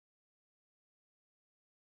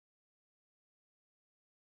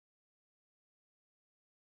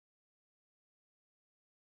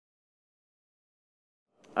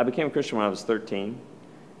I became a Christian when I was 13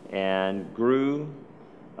 and grew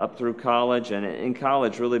up through college, and in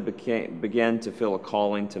college really began to feel a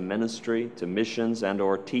calling to ministry, to missions and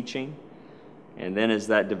or teaching. And then as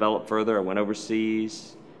that developed further, I went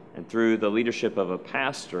overseas, and through the leadership of a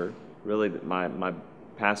pastor, really my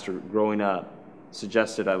pastor growing up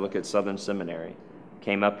suggested I look at Southern Seminary.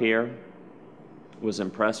 Came up here, was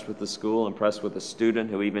impressed with the school, impressed with a student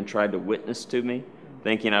who even tried to witness to me,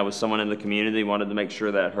 thinking I was someone in the community, wanted to make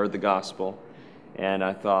sure that I heard the gospel. And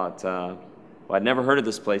I thought, well, I'd never heard of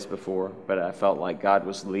this place before, but I felt like God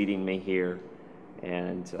was leading me here.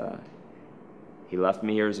 And He left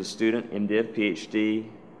me here as a student, MDiv,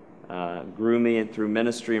 PhD, grew me through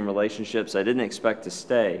ministry and relationships. I didn't expect to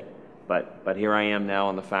stay, but here I am now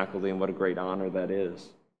on the faculty, and what a great honor that is.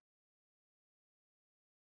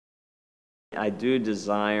 I do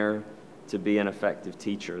desire to be an effective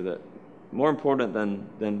teacher, that more important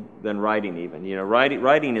than writing even. You know,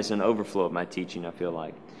 writing is an overflow of my teaching, I feel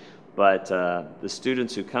like. But the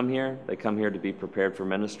students who come here, they come here to be prepared for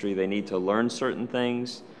ministry. They need to learn certain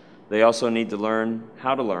things. They also need to learn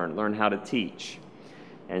how to teach.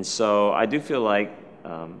 And so I do feel like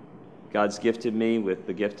God's gifted me with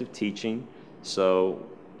the gift of teaching. So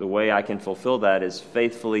the way I can fulfill that is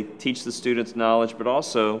faithfully teach the students knowledge, but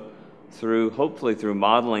also hopefully through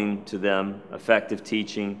modeling to them effective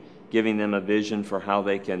teaching, giving them a vision for how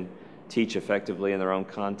they can teach effectively in their own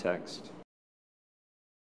context.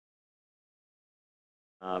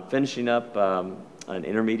 Finishing up an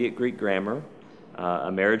intermediate Greek grammar,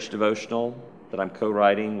 a marriage devotional that I'm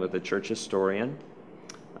co-writing with a church historian,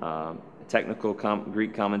 a technical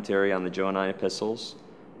Greek commentary on the Johannine epistles,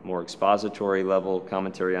 more expository level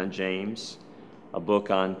commentary on James, a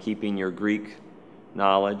book on keeping your Greek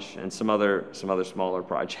knowledge, and some other smaller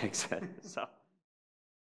projects. So.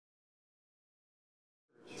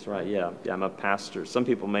 That's right, yeah. I'm a pastor. Some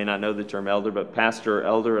people may not know the term elder, but pastor or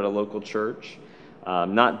elder at a local church.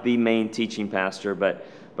 Not the main teaching pastor, but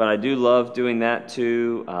I do love doing that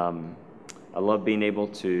too. I love being able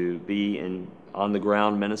to be in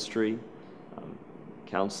on-the-ground ministry,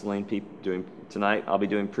 counseling people. Tonight I'll be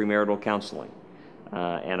doing premarital counseling.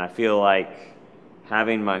 And I feel like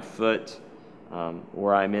having my foot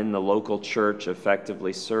where I'm in the local church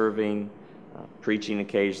effectively serving, preaching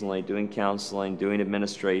occasionally, doing counseling, doing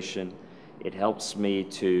administration, it helps me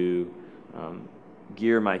to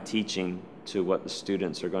gear my teaching to what the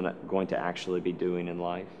students are going to actually be doing in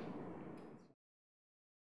life.